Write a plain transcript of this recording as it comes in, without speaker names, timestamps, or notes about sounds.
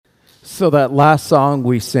So that last song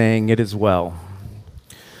we sang, It Is Well.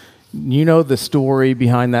 You know the story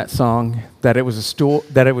behind that song? That it was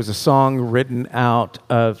a song written out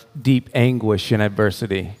of deep anguish and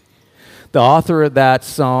adversity. The author of that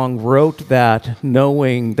song wrote that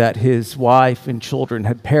knowing that his wife and children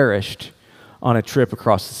had perished on a trip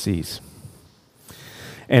across the seas.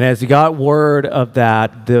 And as he got word of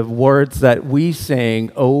that, the words that we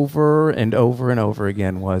sang over and over and over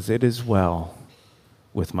again was, "It is well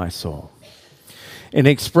with my soul." And it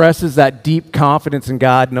expresses that deep confidence in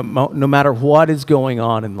God no matter what is going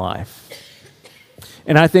on in life.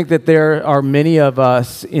 And I think that there are many of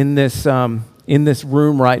us in this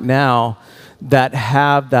room right now that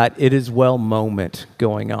have that "it is well" moment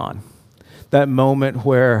going on. That moment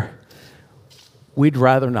where we'd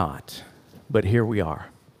rather not, but here we are.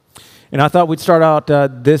 And I thought we'd start out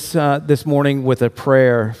this morning with a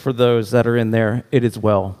prayer for those that are in their "it is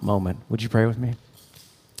well" moment. Would you pray with me?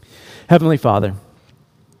 Heavenly Father,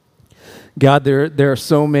 God, there are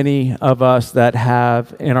so many of us that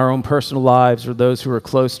have in our own personal lives or those who are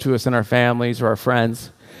close to us in our families or our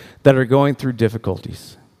friends that are going through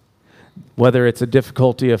difficulties. Whether it's a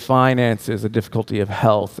difficulty of finances, a difficulty of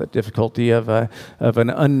health, a difficulty of an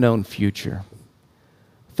unknown future.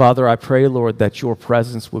 Father, I pray, Lord, that your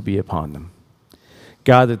presence would be upon them.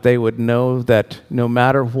 God, that they would know that no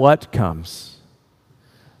matter what comes,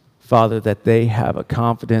 Father, that they have a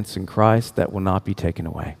confidence in Christ that will not be taken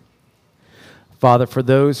away. Father, for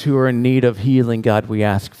those who are in need of healing, God, we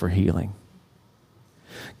ask for healing.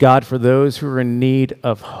 God, for those who are in need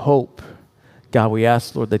of hope, God, we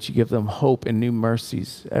ask, Lord, that you give them hope and new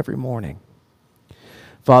mercies every morning.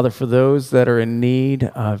 Father, for those that are in need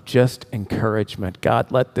of just encouragement,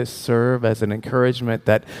 God, let this serve as an encouragement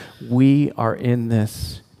that we are in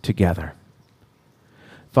this together.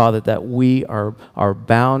 Father, that we are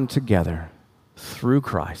bound together through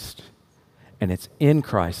Christ. And it's in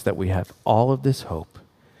Christ that we have all of this hope,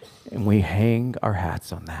 and we hang our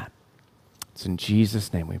hats on that. It's in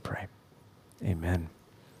Jesus' name we pray. Amen.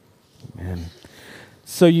 Amen.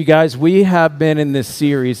 So you guys, we have been in this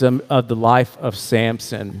series of the life of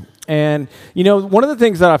Samson. And, one of the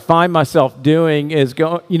things that I find myself doing is,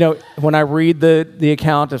 when I read the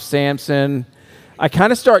account of Samson, I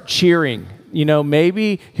kind of start cheering.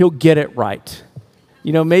 Maybe he'll get it right.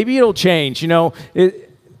 Maybe it'll change.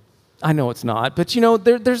 I know it's not, but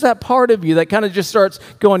there's that part of you that kind of just starts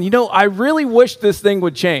going, I really wish this thing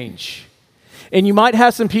would change. And you might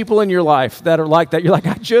have some people in your life that are like that. You're like,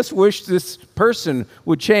 I just wish this person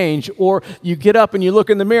would change. Or you get up and you look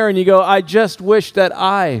in the mirror and you go, I just wish that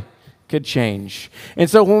I could change. And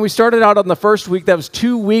so when we started out on the first week, that was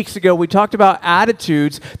 2 weeks ago, we talked about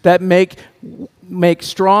attitudes that make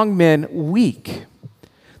strong men weak.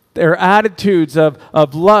 They're attitudes of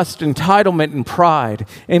lust, entitlement, and pride.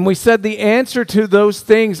 And we said the answer to those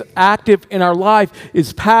things active in our life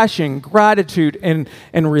is passion, gratitude, and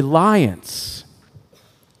reliance.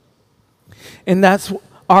 And that's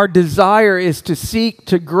our desire, is to seek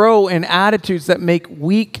to grow in attitudes that make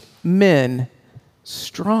weak men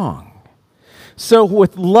strong. So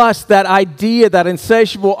with lust, that idea, that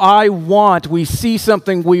insatiable I want, we see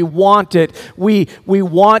something, we want it. We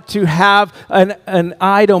want to have an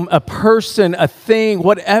item, a person, a thing,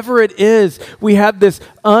 whatever it is. We have this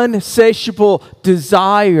unsatiable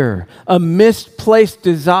desire, a misplaced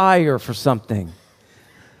desire for something.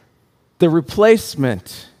 The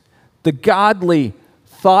replacement, the godly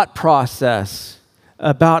thought process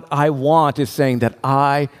about I want is saying that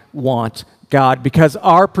I want God, because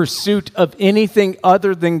our pursuit of anything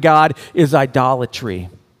other than God is idolatry.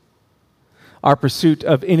 Our pursuit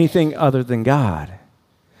of anything other than God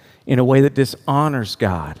in a way that dishonors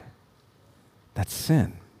God, that's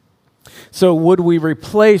sin. So would we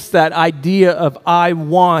replace that idea of I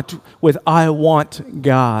want with I want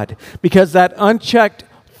God? Because that unchecked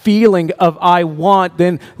feeling of I want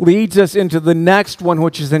then leads us into the next one,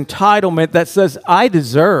 which is entitlement, that says I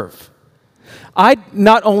deserve. I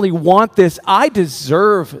not only want this, I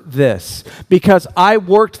deserve this because I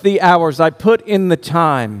worked the hours, I put in the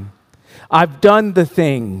time, I've done the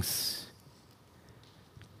things.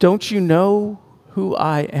 Don't you know who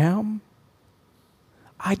I am?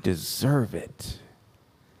 I deserve it.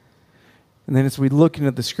 And then as we look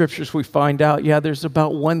into the scriptures, we find out, there's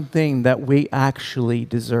about one thing that we actually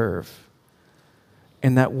deserve.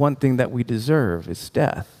 And that one thing that we deserve is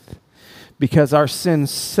death. Because our sins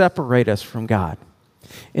separate us from God.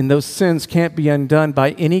 And those sins can't be undone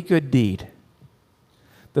by any good deed.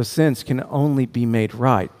 Those sins can only be made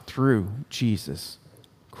right through Jesus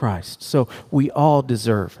Christ. So we all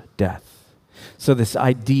deserve death. So this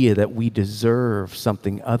idea that we deserve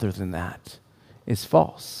something other than that is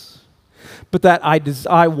false. But that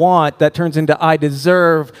I want, that turns into I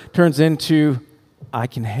deserve, turns into I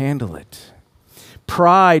can handle it.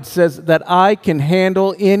 Pride says that I can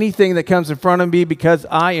handle anything that comes in front of me because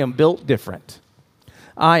I am built different.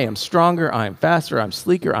 I am stronger, I am faster, I'm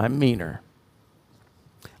sleeker, I'm meaner.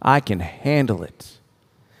 I can handle it.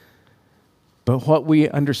 But what we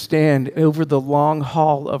understand over the long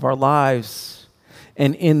haul of our lives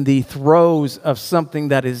and in the throes of something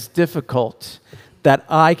that is difficult, that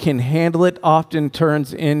I can handle it often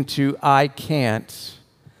turns into I can't.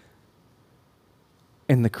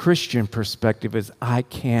 And the Christian perspective is I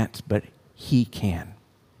can't, but He can.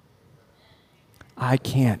 I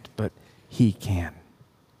can't, but He can.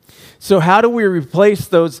 So how do we replace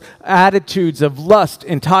those attitudes of lust,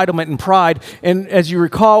 entitlement, and pride? And as you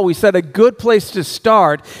recall, we said a good place to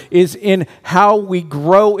start is in how we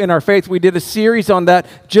grow in our faith. We did a series on that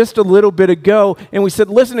just a little bit ago, and we said,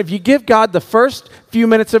 listen, if you give God the first few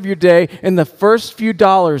minutes of your day and the first few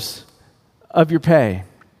dollars of your pay,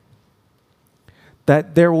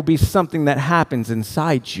 that there will be something that happens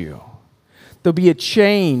inside you. There'll be a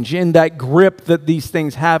change in that grip that these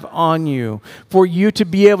things have on you. For you to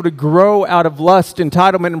be able to grow out of lust,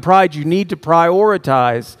 entitlement, and pride, you need to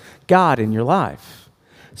prioritize God in your life.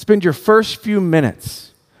 Spend your first few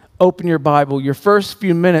minutes, open your Bible, your first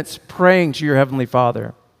few minutes praying to your Heavenly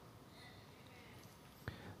Father.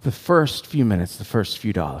 The first few minutes, the first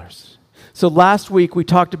few dollars. So last week we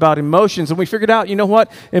talked about emotions, and we figured out, you know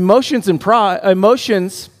what? Emotions and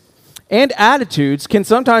attitudes can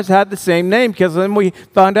sometimes have the same name, because then we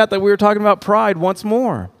found out that we were talking about pride once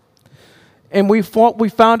more. And we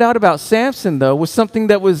found out about Samson, though, was something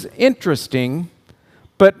that was interesting,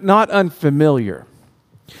 but not unfamiliar.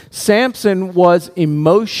 Samson was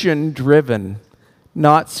emotion-driven,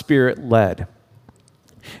 not spirit-led.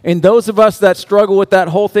 And those of us that struggle with that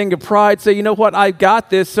whole thing of pride say, you know what, I've got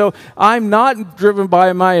this, so I'm not driven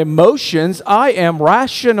by my emotions, I am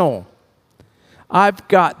rational. I've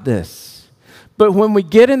got this. But when we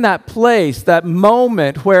get in that place, that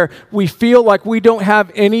moment where we feel like we don't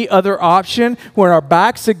have any other option, when our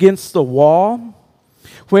back's against the wall,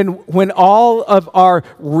 when all of our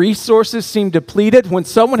resources seem depleted, when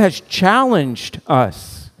someone has challenged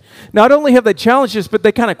us, not only have they challenged us, but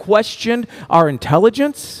they kind of questioned our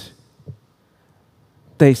intelligence.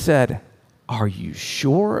 They said, are you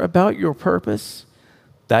sure about your purpose?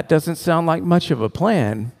 That doesn't sound like much of a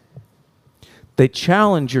plan. They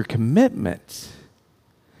challenge your commitment.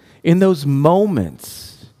 In those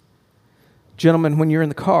moments, gentlemen, when you're in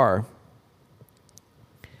the car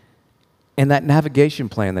and that navigation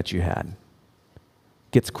plan that you had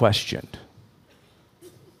gets questioned,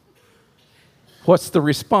 what's the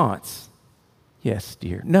response? Yes,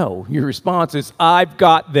 dear. No, your response is, I've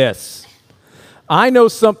got this. I know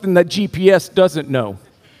something that GPS doesn't know.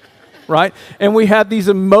 Right? And we have these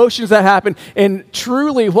emotions that happen. And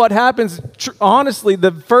truly what happens, honestly,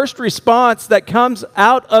 the first response that comes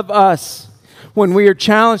out of us when we are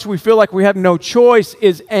challenged, we feel like we have no choice,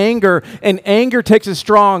 is anger. And anger takes a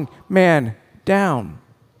strong man down.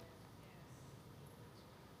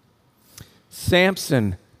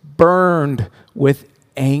 Samson burned with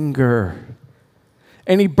anger.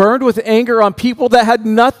 And he burned with anger on people that had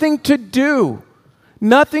nothing to do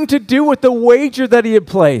with the wager that he had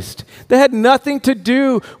placed. They had nothing to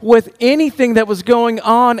do with anything that was going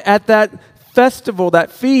on at that festival,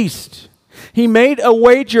 that feast. He made a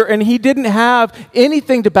wager and he didn't have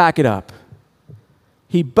anything to back it up.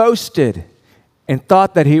 He boasted and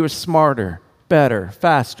thought that he was smarter, better,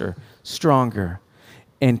 faster, stronger.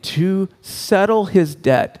 And to settle his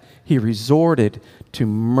debt, he resorted to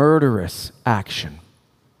murderous action.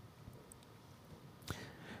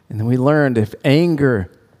 And then we learned if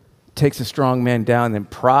anger takes a strong man down, then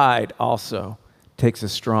pride also takes a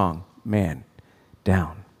strong man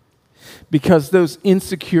down. Because those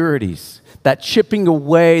insecurities, that chipping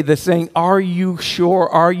away, the saying, are you sure?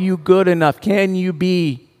 Are you good enough? Can you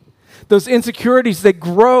be? Those insecurities, they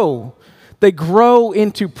grow. They grow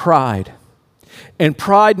into pride. And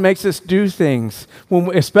pride makes us do things,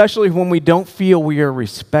 especially when we don't feel we are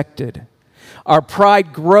respected. Our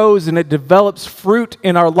pride grows and it develops fruit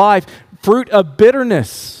in our life, fruit of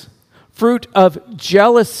bitterness, fruit of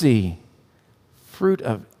jealousy, fruit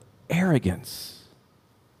of arrogance.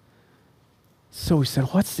 So we said,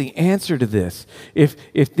 what's the answer to this?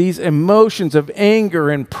 If these emotions of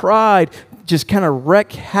anger and pride just kind of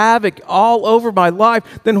wreak havoc all over my life,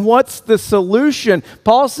 then what's the solution?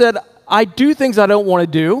 Paul said, I do things I don't want to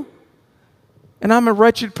do, and I'm a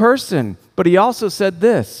wretched person. But he also said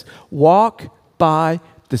this, walk by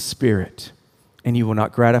the Spirit, and you will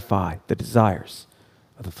not gratify the desires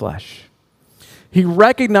of the flesh. He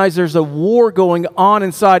recognized there's a war going on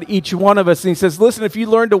inside each one of us. And he says, listen, if you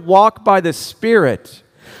learn to walk by the Spirit,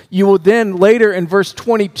 you will then later in verse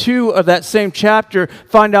 22 of that same chapter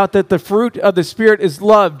find out that the fruit of the Spirit is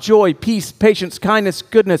love, joy, peace, patience, kindness,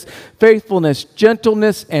 goodness, faithfulness,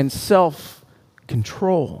 gentleness, and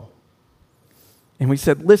self-control. And we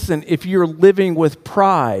said, listen, if you're living with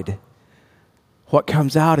pride, what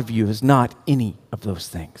comes out of you is not any of those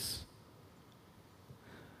things.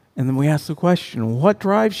 And then we ask the question, what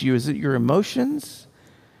drives you? Is it your emotions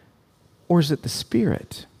or is it the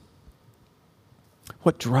Spirit?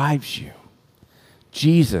 What drives you?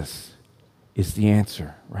 Jesus is the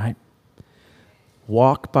answer, right?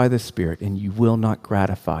 Walk by the Spirit and you will not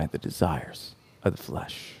gratify the desires of the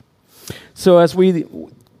flesh. So as we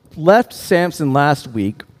left Samson last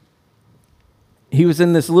week, he was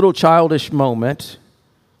in this little childish moment.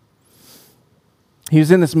 He was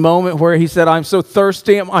in this moment where he said, I'm so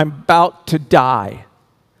thirsty, I'm about to die.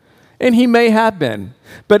 And he may have been.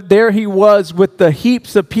 But there he was with the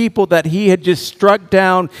heaps of people that he had just struck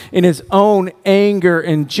down in his own anger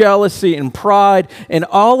and jealousy and pride and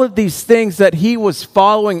all of these things that he was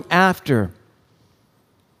following after.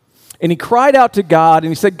 And he cried out to God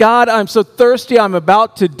and he said, God, I'm so thirsty, I'm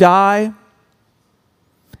about to die.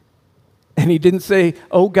 And he didn't say,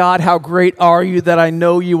 oh God, how great are you that I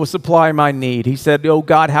know you will supply my need. He said, oh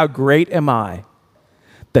God, how great am I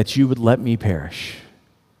that you would let me perish.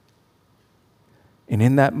 And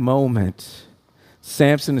in that moment,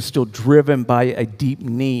 Samson is still driven by a deep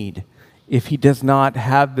need. If he does not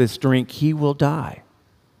have this drink, he will die.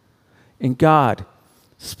 And God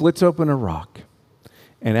splits open a rock,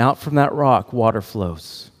 and out from that rock, water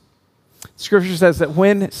flows. Scripture says that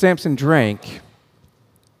when Samson drank,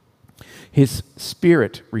 his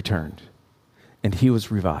spirit returned, and he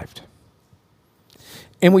was revived.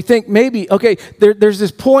 And we think maybe, okay, there's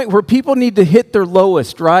this point where people need to hit their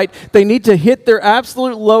lowest, right? They need to hit their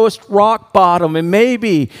absolute lowest rock bottom. And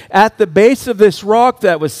maybe at the base of this rock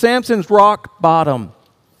that was Samson's rock bottom,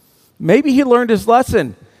 maybe he learned his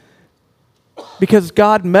lesson because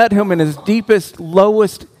God met him in his deepest,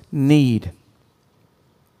 lowest need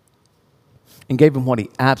and gave him what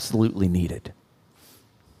he absolutely needed.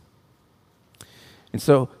 And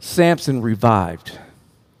so Samson revived,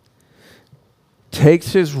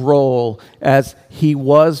 takes his role as he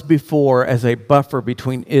was before as a buffer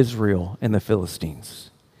between Israel and the Philistines,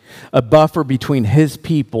 a buffer between his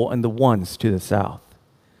people and the ones to the south.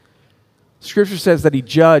 Scripture says that he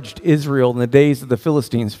judged Israel in the days of the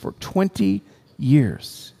Philistines for 20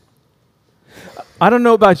 years. I don't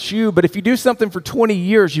know about you, but if you do something for 20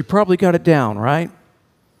 years, you probably got it down, right?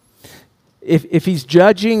 If he's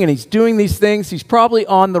judging and he's doing these things, he's probably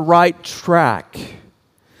on the right track.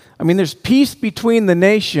 I mean, there's peace between the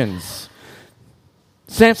nations.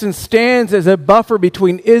 Samson stands as a buffer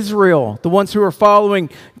between Israel, the ones who are following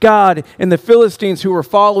God, and the Philistines who are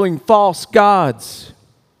following false gods.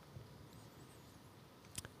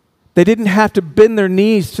 They didn't have to bend their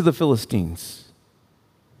knees to the Philistines.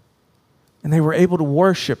 And they were able to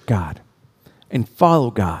worship God and follow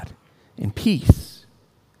God in peace.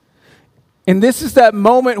 And this is that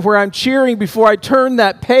moment where I'm cheering before I turn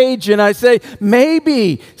that page and I say,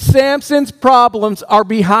 maybe Samson's problems are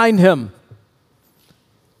behind him.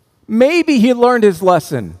 Maybe he learned his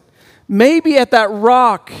lesson. Maybe at that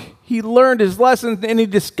rock he learned his lesson and he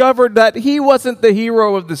discovered that he wasn't the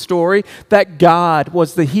hero of the story, that God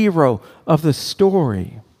was the hero of the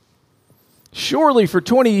story. Surely for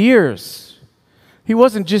 20 years, he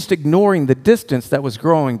wasn't just ignoring the distance that was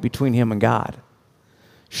growing between him and God.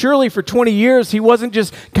 Surely for 20 years, he wasn't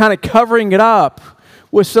just kind of covering it up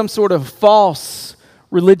with some sort of false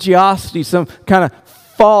religiosity, some kind of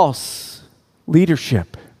false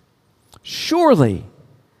leadership. Surely,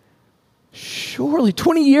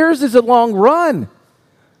 20 years is a long run.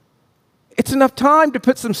 It's enough time to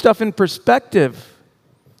put some stuff in perspective,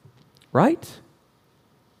 right?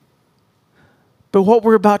 But what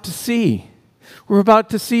we're about to see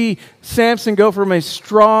Samson go from a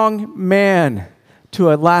strong man to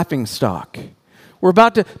a laughingstock. We're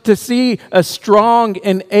about to see a strong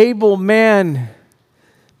and able man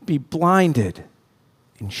be blinded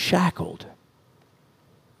and shackled.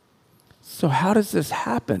 So how does this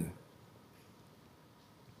happen?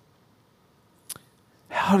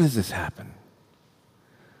 How does this happen?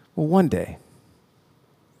 Well, one day,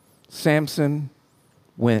 Samson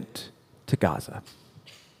went to Gaza.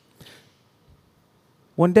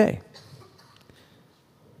 One day.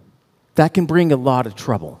 That can bring a lot of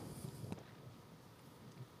trouble.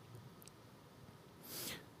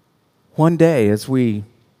 One day, as we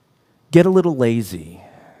get a little lazy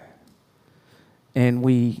and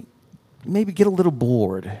we maybe get a little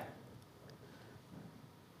bored,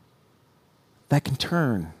 that can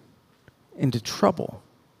turn into trouble.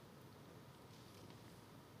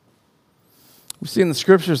 We see in the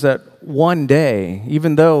scriptures that one day,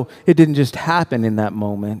 even though it didn't just happen in that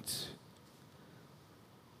moment,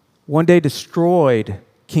 one day destroyed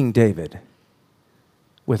King David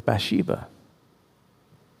with Bathsheba.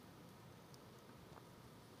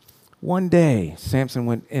 One day, Samson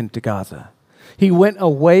went into Gaza. He went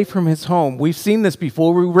away from his home. We've seen this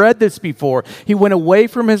before. We read this before. He went away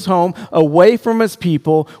from his home, away from his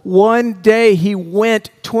people. One day, he went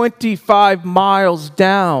 25 miles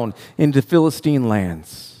down into Philistine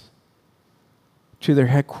lands to their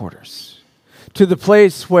headquarters, to the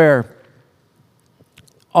place where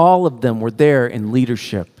all of them were there in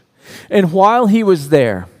leadership. And while he was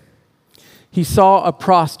there, he saw a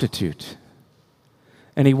prostitute,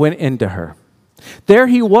 and he went into her. There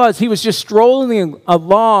he was just strolling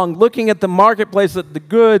along, looking at the marketplace, at the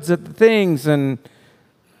goods, at the things, and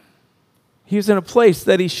he was in a place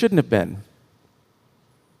that he shouldn't have been.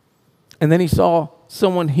 And then he saw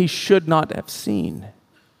someone he should not have seen.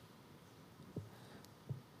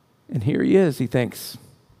 And here he is, he thinks,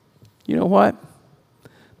 you know what?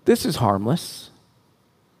 This is harmless.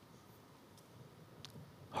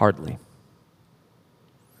 Hardly.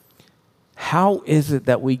 How is it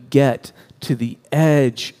that we get to the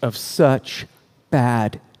edge of such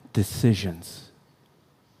bad decisions?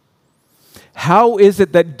 How is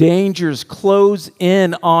it that dangers close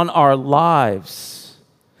in on our lives?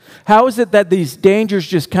 How is it that these dangers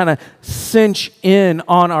just kind of cinch in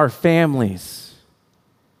on our families?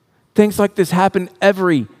 Things like this happen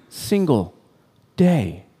every single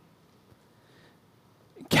day.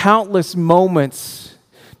 Countless moments,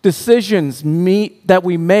 decisions that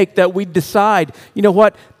we make, that we decide, you know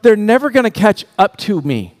what, they're never going to catch up to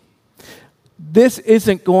me. This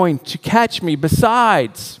isn't going to catch me.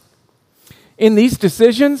 Besides, in these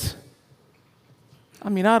decisions, I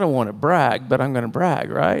don't want to brag, but I'm going to brag,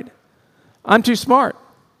 right? I'm too smart.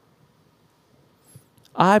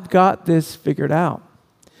 I've got this figured out.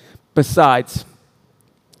 Besides,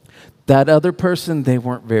 that other person, they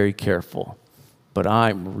weren't very careful, but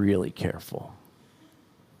I'm really careful.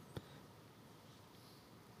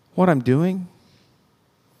 What I'm doing,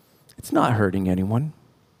 it's not hurting anyone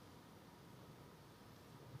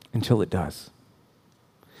until it does.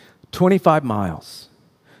 25 miles.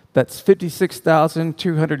 That's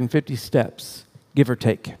 56,250 steps, give or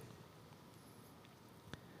take.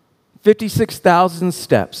 56,000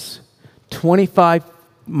 steps, 25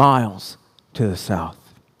 miles to the south.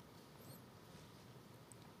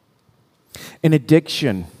 An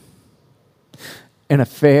addiction, an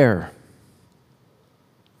affair.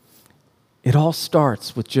 It all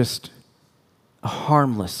starts with just a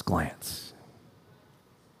harmless glance.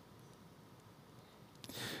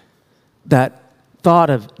 That thought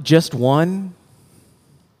of just one,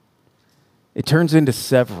 it turns into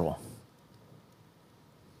several.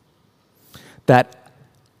 That,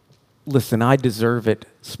 listen, I deserve it,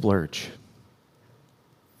 splurge,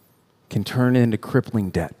 can turn into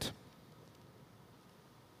crippling debt.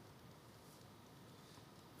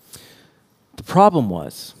 The problem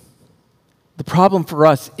for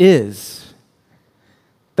us is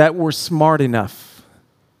that we're smart enough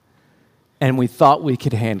and we thought we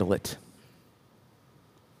could handle it.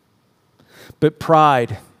 But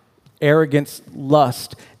pride, arrogance,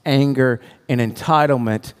 lust, anger, and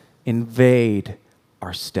entitlement invade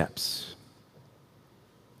our steps.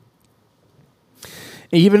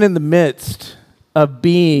 Even in the midst of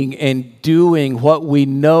being and doing what we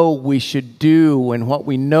know we should do and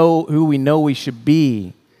who we know we should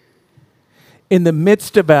be, in the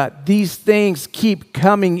midst of that, these things keep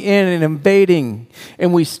coming in and invading,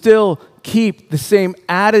 and we still keep the same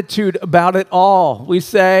attitude about it all. We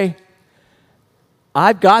say,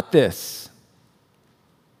 I've got this.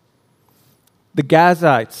 The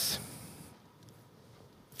Gazites,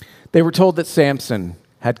 they were told that Samson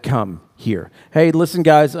had come here. Hey, listen,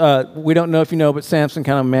 guys, we don't know if you know, but Samson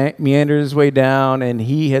kind of meandered his way down, and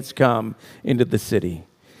he has come into the city,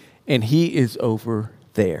 and he is over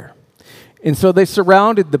there. And so they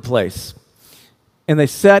surrounded the place, and they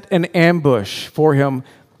set an ambush for him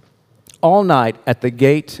all night at the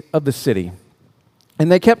gate of the city.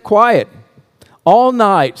 And they kept quiet all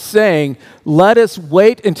night, saying, let us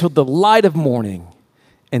wait until the light of morning,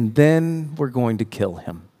 and then we're going to kill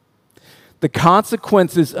him. The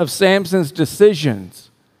consequences of Samson's decisions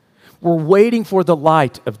were waiting for the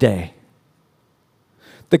light of day.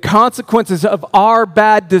 The consequences of our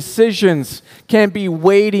bad decisions can be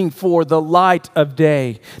waiting for the light of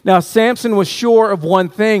day. Now, Samson was sure of one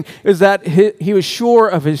thing, is that he was sure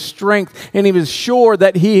of his strength, and he was sure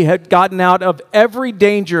that he had gotten out of every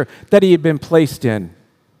danger that he had been placed in.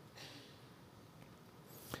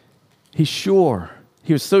 He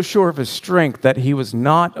was so sure of his strength that he was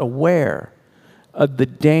not aware of the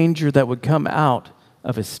danger that would come out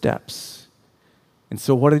of his steps. And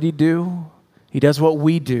so what did he do? He does what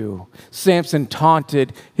we do. Samson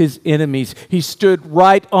taunted his enemies. He stood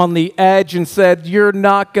right on the edge and said, "You're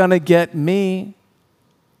not going to get me."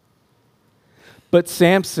 But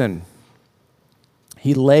Samson,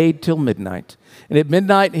 he laid till midnight. And at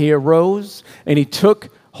midnight he arose and he took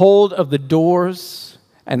hold of the doors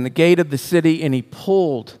and the gate of the city, and he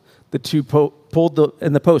pulled the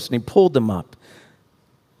posts, and he pulled them up,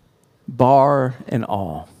 bar and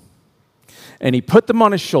all. And he put them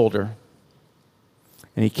on his shoulder,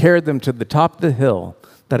 and he carried them to the top of the hill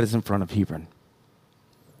that is in front of Hebron.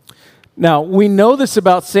 Now, we know this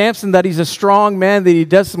about Samson, that he's a strong man, that he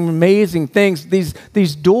does some amazing things.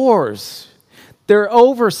 These doors, they're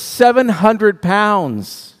over 700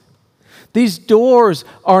 pounds. These doors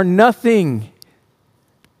are nothing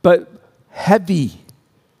but heavy.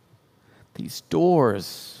 These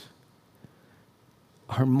doors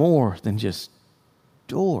are more than just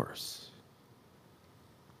doors.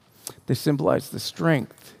 They symbolize the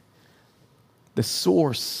strength, the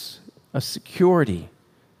source of security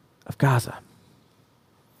of Gaza,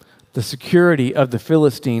 the security of the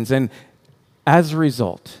Philistines. And as a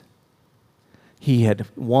result, he had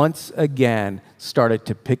once again started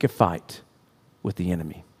to pick a fight with the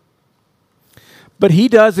enemy. But he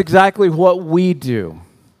does exactly what we do.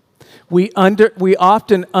 We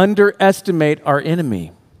often underestimate our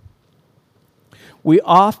enemy. We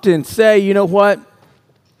often say, you know what?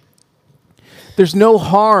 There's no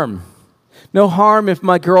harm. No harm if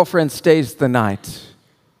my girlfriend stays the night.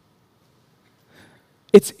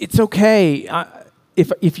 It's okay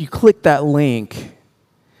if you click that link,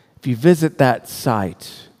 if you visit that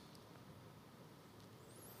site.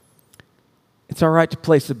 It's all right to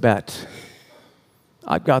place a bet.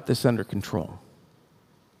 I've got this under control.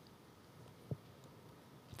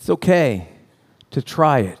 It's okay to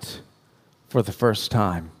try it for the first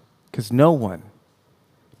time, because no one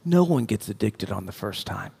gets addicted on the first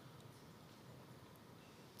time.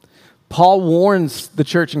 Paul warns the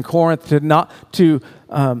church in Corinth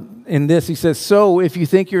in this. He says, "So if you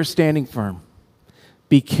think you're standing firm,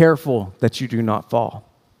 be careful that you do not fall."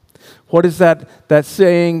 What is that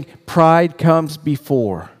saying? Pride comes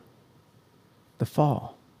before the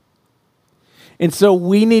fall. And so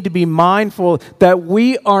we need to be mindful that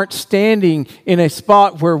we aren't standing in a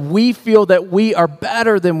spot where we feel that we are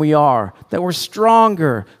better than we are, that we're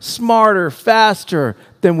stronger, smarter, faster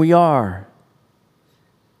than we are.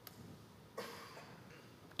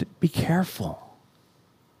 Be careful,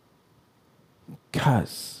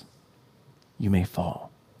 because you may fall.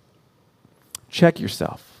 Check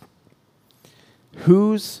yourself.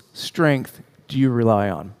 Whose strength do you rely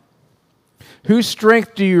on? Whose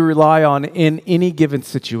strength do you rely on in any given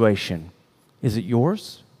situation? Is it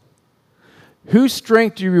yours? Whose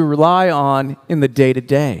strength do you rely on in the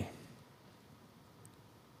day-to-day?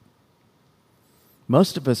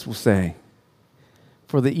 Most of us will say,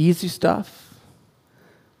 for the easy stuff,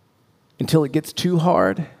 until it gets too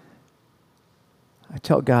hard, I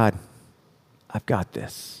tell God, I've got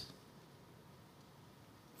this.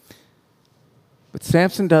 But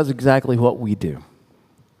Samson does exactly what we do.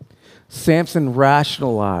 Samson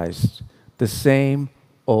rationalized the same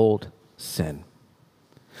old sin.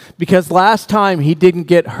 Because last time he didn't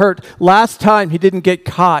get hurt. Last time he didn't get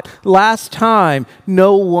caught. Last time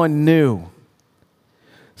no one knew.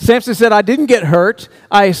 Samson said, I didn't get hurt.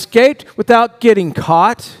 I escaped without getting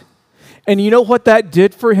caught. And you know what that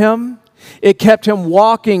did for him? It kept him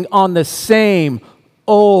walking on the same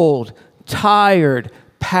old, tired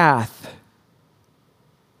path.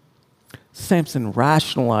 Samson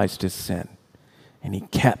rationalized his sin, and he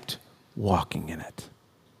kept walking in it.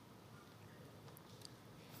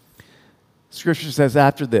 Scripture says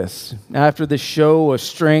after this show of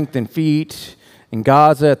strength and feat in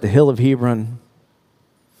Gaza at the hill of Hebron,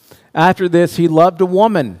 after this he loved a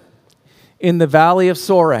woman in the valley of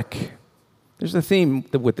Sorek. There's a theme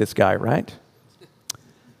with this guy, right?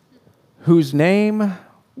 Whose name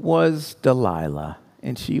was Delilah,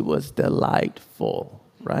 and she was delightful,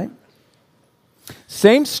 right?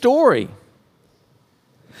 Same story.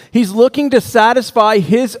 He's looking to satisfy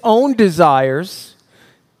his own desires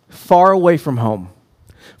far away from home,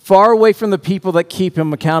 far away from the people that keep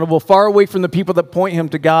him accountable, far away from the people that point him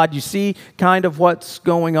to God. You see kind of what's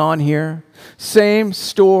going on here? Same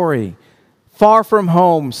story. Far from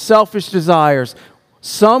home, selfish desires,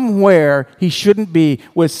 somewhere he shouldn't be,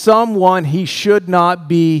 with someone he should not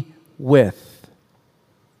be with.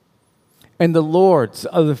 And the lords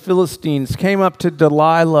of the Philistines came up to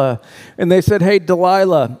Delilah, and they said, "Hey,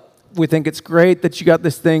 Delilah, we think it's great that you got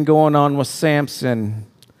this thing going on with Samson.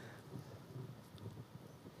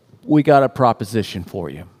 We got a proposition for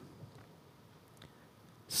you.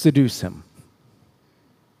 Seduce him.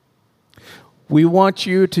 We want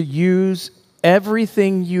you to use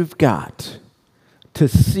everything you've got to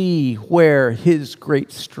see where his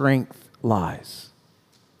great strength lies.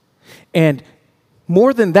 And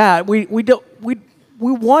more than that, we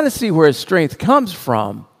want to see where his strength comes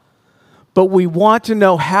from, but we want to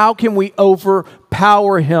know how can we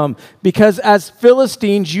overpower him. Because as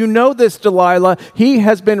Philistines, you know this, Delilah, he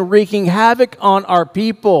has been wreaking havoc on our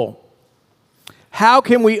people. How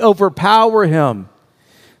can we overpower him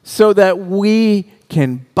so that we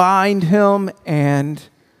can bind him and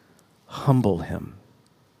humble him?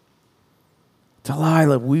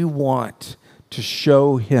 Delilah, we want to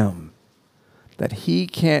show him that he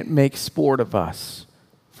can't make sport of us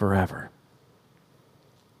forever.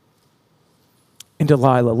 And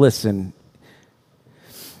Delilah, listen,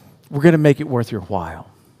 we're going to make it worth your while.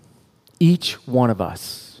 Each one of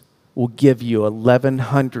us will give you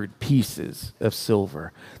 1,100 pieces of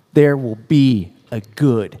silver. There will be a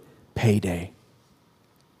good payday.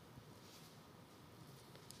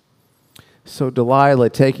 So Delilah,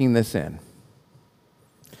 taking this in,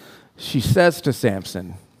 she says to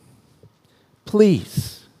Samson,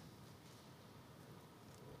 "Please,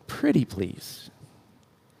 pretty please,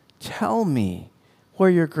 tell me where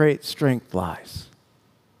your great strength lies.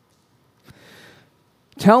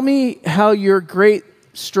 Tell me how your great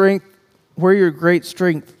strength, where your great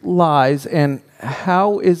strength lies, and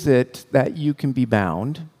how is it that you can be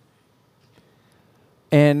bound?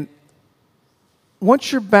 And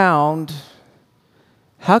once you're bound,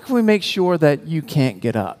 how can we make sure that you can't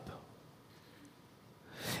get up?"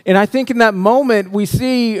 And I think in that moment we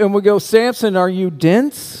see and we go, "Samson, are you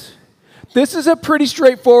dense?" This is a pretty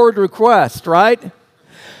straightforward request, right?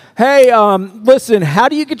 "Hey, listen, how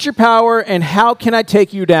do you get your power and how can I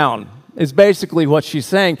take you down?" is basically what she's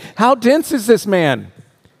saying. How dense is this man?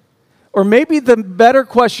 Or maybe the better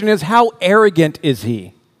question is, how arrogant is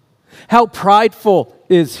he? How prideful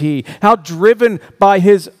is he? How driven by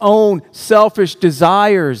his own selfish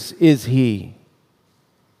desires is he?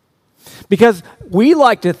 Because we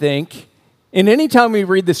like to think, and anytime we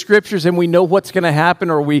read the scriptures and we know what's going to happen,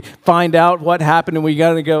 or we find out what happened and we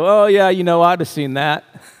got to go, "Oh yeah, I'd have seen that."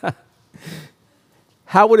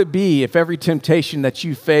 How would it be if every temptation that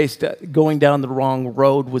you faced going down the wrong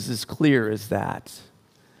road was as clear as that?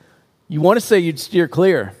 You want to say you'd steer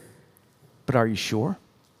clear, but are you sure?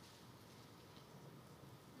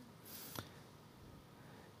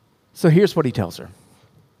 So here's what he tells her.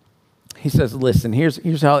 He says, "Listen,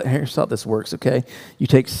 here's how this works, okay? You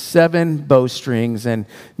take 7 bowstrings and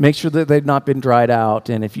make sure that they've not been dried out.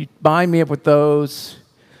 And if you bind me up with those,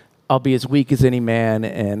 I'll be as weak as any man,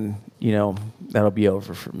 and, that'll be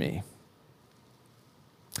over for me."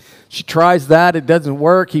 She tries that. It doesn't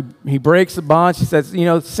work. He breaks the bond. She says,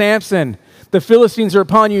 "Samson, the Philistines are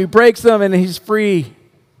upon you." He breaks them, and he's free,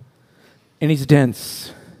 and he's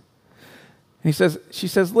dense. And she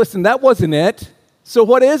says, "Listen, that wasn't it. So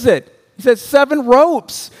what is it?" He says, 7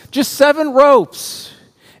 ropes, just 7 ropes.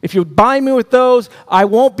 If you bind me with those, I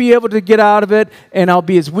won't be able to get out of it, and I'll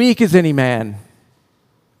be as weak as any man.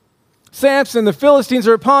 "Samson, the Philistines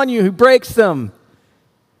are upon you." He breaks them.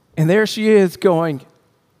 And there she is going,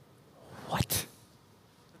 "What?"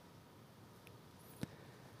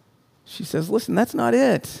 She says, "Listen, that's not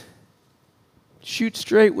it. Shoot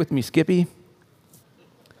straight with me, Skippy."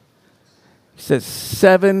 He says,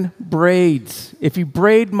 7 braids. If you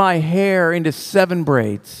braid my hair into 7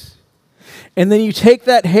 braids, and then you take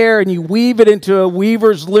that hair and you weave it into a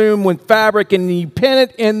weaver's loom with fabric and you pin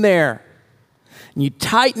it in there, and you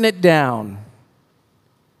tighten it down,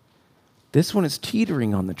 this one is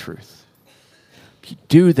teetering on the truth. If you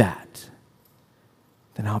do that,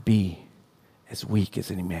 then I'll be as weak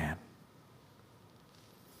as any man.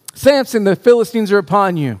 "Samson, the Philistines are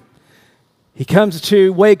upon you." He comes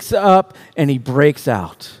to, wakes up, and he breaks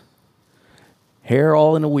out. Hair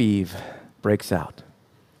all in a weave, breaks out.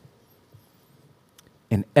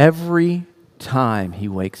 And every time he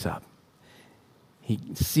wakes up, he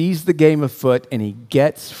sees the game afoot and he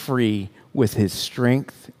gets free with his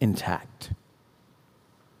strength intact.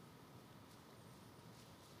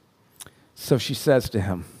 So she says to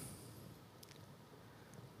him,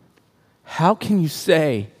 how can you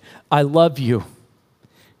say, I love you,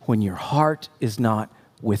 when your heart is not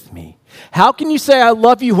with me? How can you say, I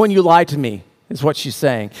love you, when you lie to me, is what she's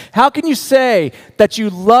saying. How can you say that you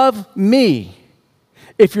love me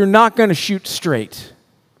if you're not going to shoot straight?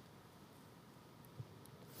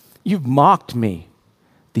 You've mocked me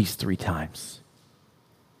these 3 times.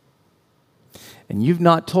 And you've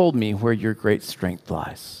not told me where your great strength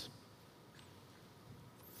lies.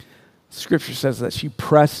 Scripture says that she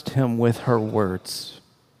pressed him with her words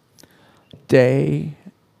day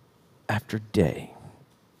after day.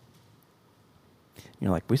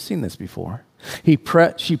 You're like, we've seen this before. She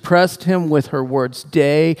pressed him with her words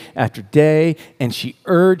day after day, and she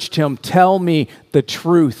urged him, tell me the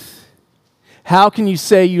truth. How can you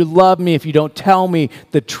say you love me if you don't tell me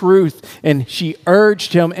the truth? And she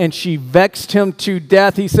urged him, and she vexed him to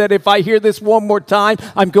death. He said, if I hear this one more time,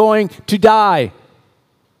 I'm going to die.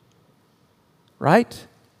 Right?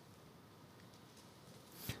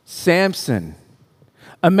 Samson,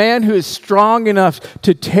 a man who is strong enough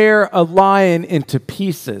to tear a lion into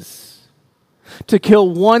pieces, to kill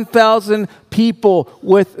 1,000 people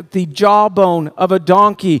with the jawbone of a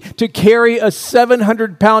donkey, to carry a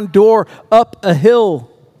 700-pound door up a hill,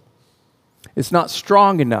 is not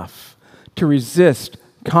strong enough to resist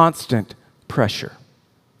constant pressure.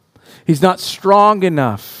 He's not strong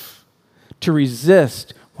enough to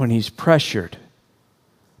resist when he's pressured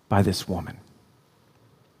by this woman.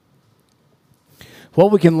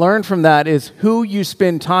 What we can learn from that is who you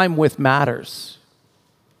spend time with matters.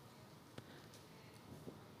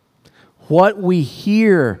 What we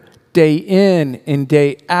hear day in and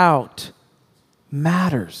day out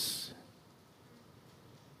matters.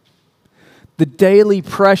 The daily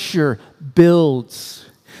pressure builds.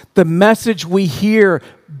 The message we hear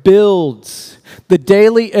builds. The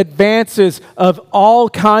daily advances of all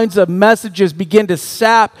kinds of messages begin to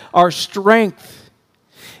sap our strength.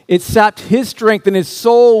 It sapped his strength, and his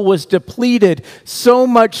soul was depleted, so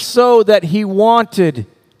much so that he wanted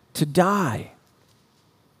to die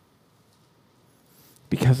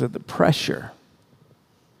because of the pressure,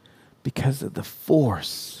 because of the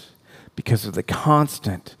force, because of the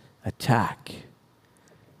constant attack.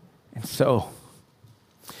 And so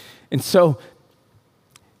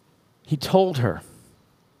he told her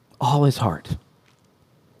all his heart.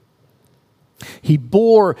 He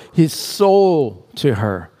bore his soul to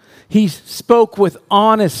her. He spoke with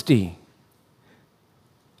honesty,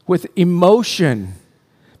 with emotion.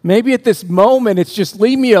 Maybe at this moment it's just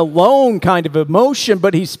leave me alone kind of emotion,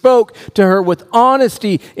 but he spoke to her with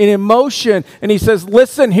honesty and emotion. And he says,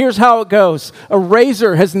 listen, here's how it goes. A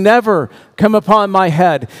razor has never come upon my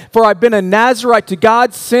head, for I've been a Nazirite to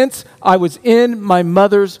God since I was in my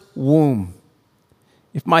mother's womb.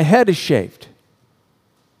 If my head is shaved,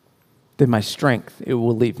 then my strength, it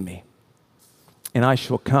will leave me, and I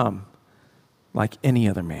shall come like any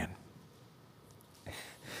other man.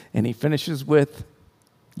 And he finishes with,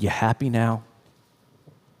 you happy now?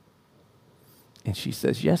 And she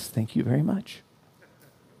says, yes, thank you very much.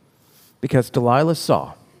 Because Delilah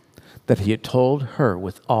saw that he had told her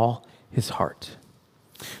with all his heart.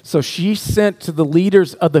 So she sent to the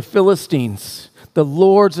leaders of the Philistines, the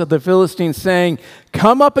lords of the Philistines, saying,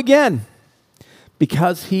 come up again,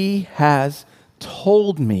 because he has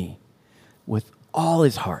told me with all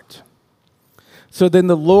his heart. So then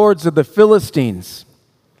the lords of the Philistines,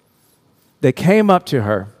 they came up to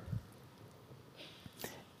her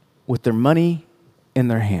with their money in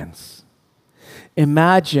their hands.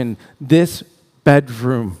 Imagine this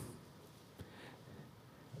bedroom.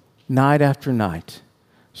 Night after night,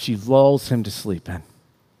 she lulls him to sleep in.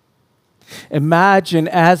 Imagine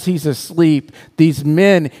as he's asleep, these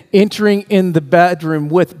men entering in the bedroom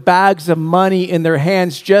with bags of money in their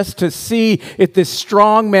hands just to see if this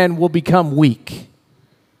strong man will become weak.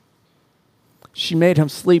 She made him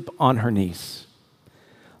sleep on her knees,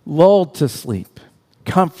 lulled to sleep,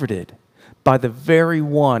 comforted by the very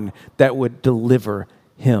one that would deliver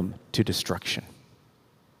him to destruction.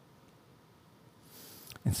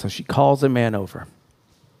 And so she calls a man over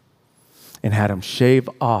and had him shave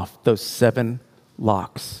off those 7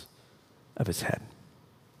 locks of his head.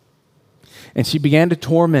 And she began to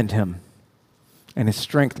torment him, and his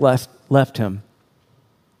strength left him.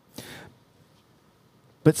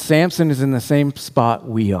 But Samson is in the same spot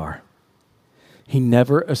we are. He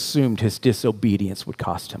never assumed his disobedience would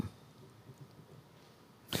cost him.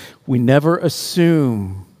 We never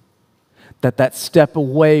assume that step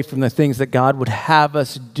away from the things that God would have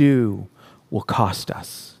us do will cost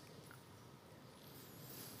us.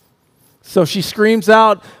 So she screams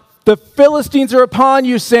out, the Philistines are upon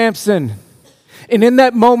you, Samson. And in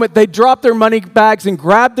that moment, they dropped their money bags and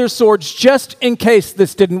grabbed their swords just in case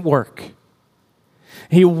this didn't work.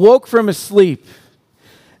 He woke from his sleep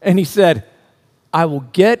and he said, I will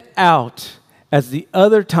get out as the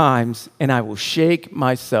other times and I will shake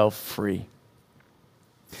myself free.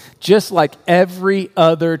 Just like every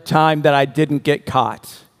other time that I didn't get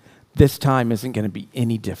caught, this time isn't going to be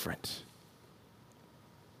any different.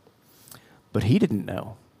 But he didn't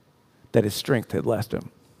know that his strength had left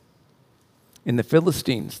him. And the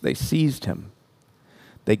Philistines, they seized him.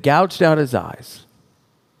 They gouged out his eyes,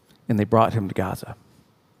 and they brought him to Gaza.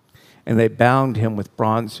 And they bound him with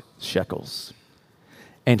bronze shackles.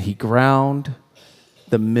 And he ground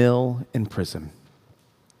the mill in prison.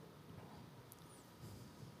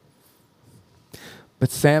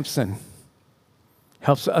 But Samson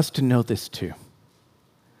helps us to know this too.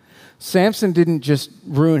 Samson didn't just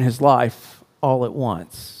ruin his life all at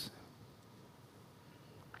once.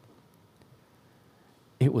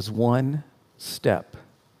 It was one step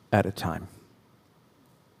at a time.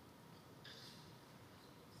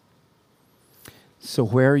 So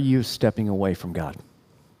where are you stepping away from God?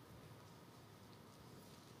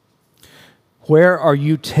 Where are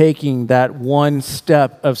you taking that one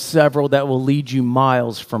step of several that will lead you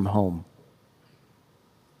miles from home?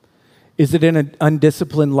 Is it in an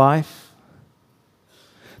undisciplined life?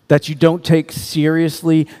 That you don't take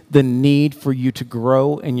seriously the need for you to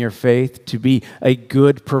grow in your faith, to be a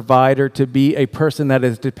good provider, to be a person that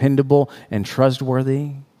is dependable and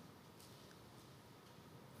trustworthy?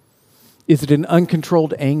 Is it in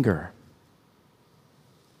uncontrolled anger?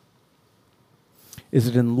 Is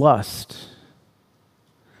it in lust?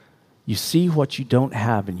 You see what you don't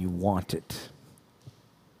have and you want it.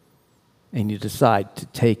 And you decide to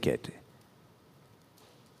take it.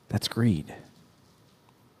 That's greed.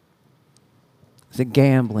 Is it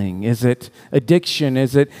gambling? Is it addiction?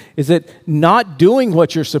 Is it not doing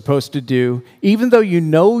what you're supposed to do, even though you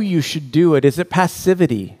know you should do it? Is it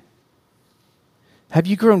passivity? Have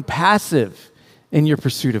you grown passive in your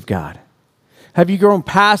pursuit of God? Have you grown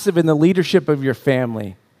passive in the leadership of your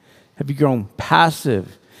family? Have you grown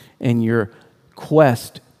passive in your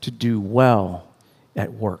quest to do well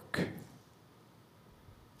at work?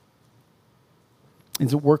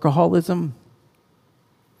 Is it workaholism?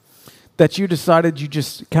 That you decided you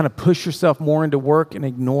just kind of push yourself more into work and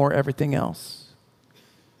ignore everything else?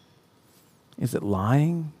 Is it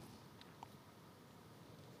lying?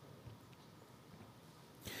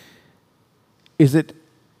 Is it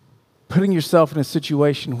putting yourself in a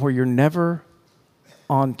situation where you're never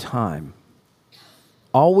on time?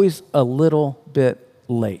 Always a little bit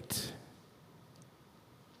late?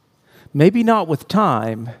 Maybe not with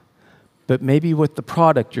time, but maybe with the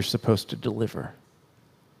product you're supposed to deliver.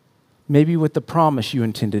 Maybe with the promise you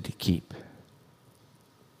intended to keep.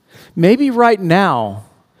 Maybe right now,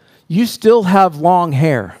 you still have long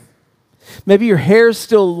hair. Maybe your hair's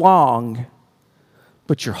still long,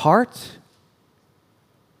 but your heart,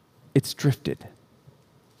 it's drifted.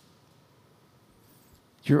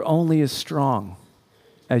 You're only as strong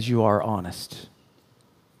as you are honest.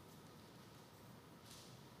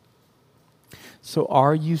 So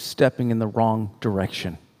are you stepping in the wrong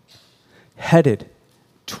direction? Headed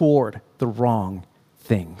toward the wrong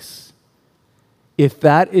things? If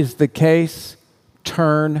that is the case,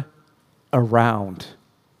 turn around.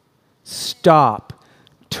 Stop.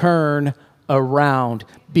 Turn around.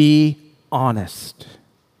 Be honest.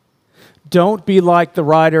 Don't be like the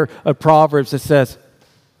writer of Proverbs that says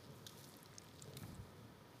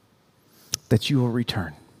that you will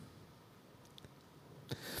return.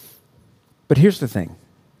 But here's the thing.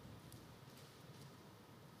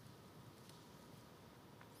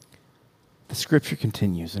 The scripture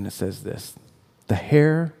continues and it says this: the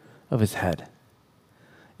hair of his head,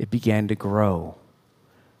 it began to grow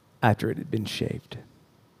after it had been shaved.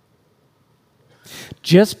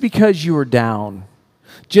 Just because you were down,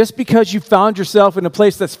 just because you found yourself in a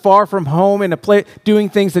place that's far from home, in a place doing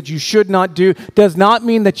things that you should not do, does not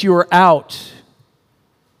mean that you are out.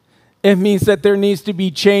 It means that there needs to be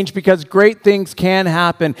change, because great things can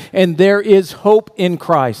happen and there is hope in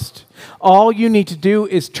Christ. All you need to do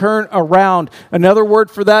is turn around. Another word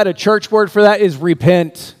for that, a church word for that, is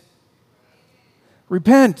repent.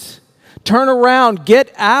 Repent. Turn around.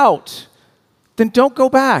 Get out. Then don't go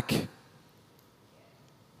back.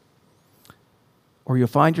 Or you'll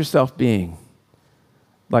find yourself being,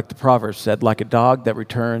 like the Proverbs said, like a dog that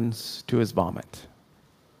returns to his vomit,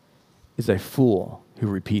 is a fool who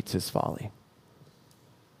repeats his folly.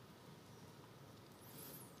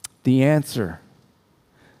 The answer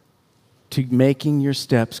to making your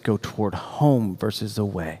steps go toward home versus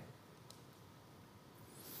away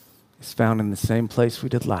is found in the same place we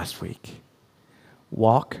did last week.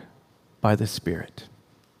 Walk by the Spirit,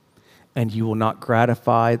 and you will not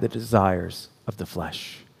gratify the desires of the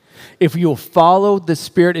flesh. If you'll follow the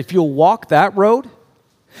Spirit, if you'll walk that road,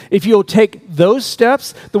 if you'll take those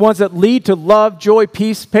steps, the ones that lead to love, joy,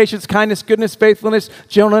 peace, patience, kindness, goodness, faithfulness,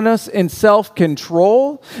 gentleness, and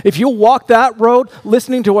self-control, if you'll walk that road,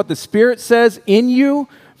 listening to what the Spirit says in you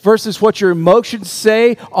versus what your emotions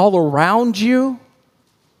say all around you,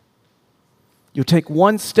 you'll take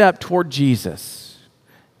one step toward Jesus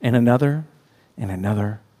and another and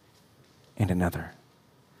another and another.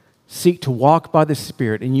 Seek to walk by the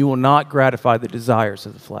Spirit, and you will not gratify the desires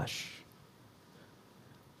of the flesh.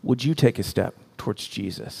 Would you take a step towards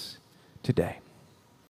Jesus today?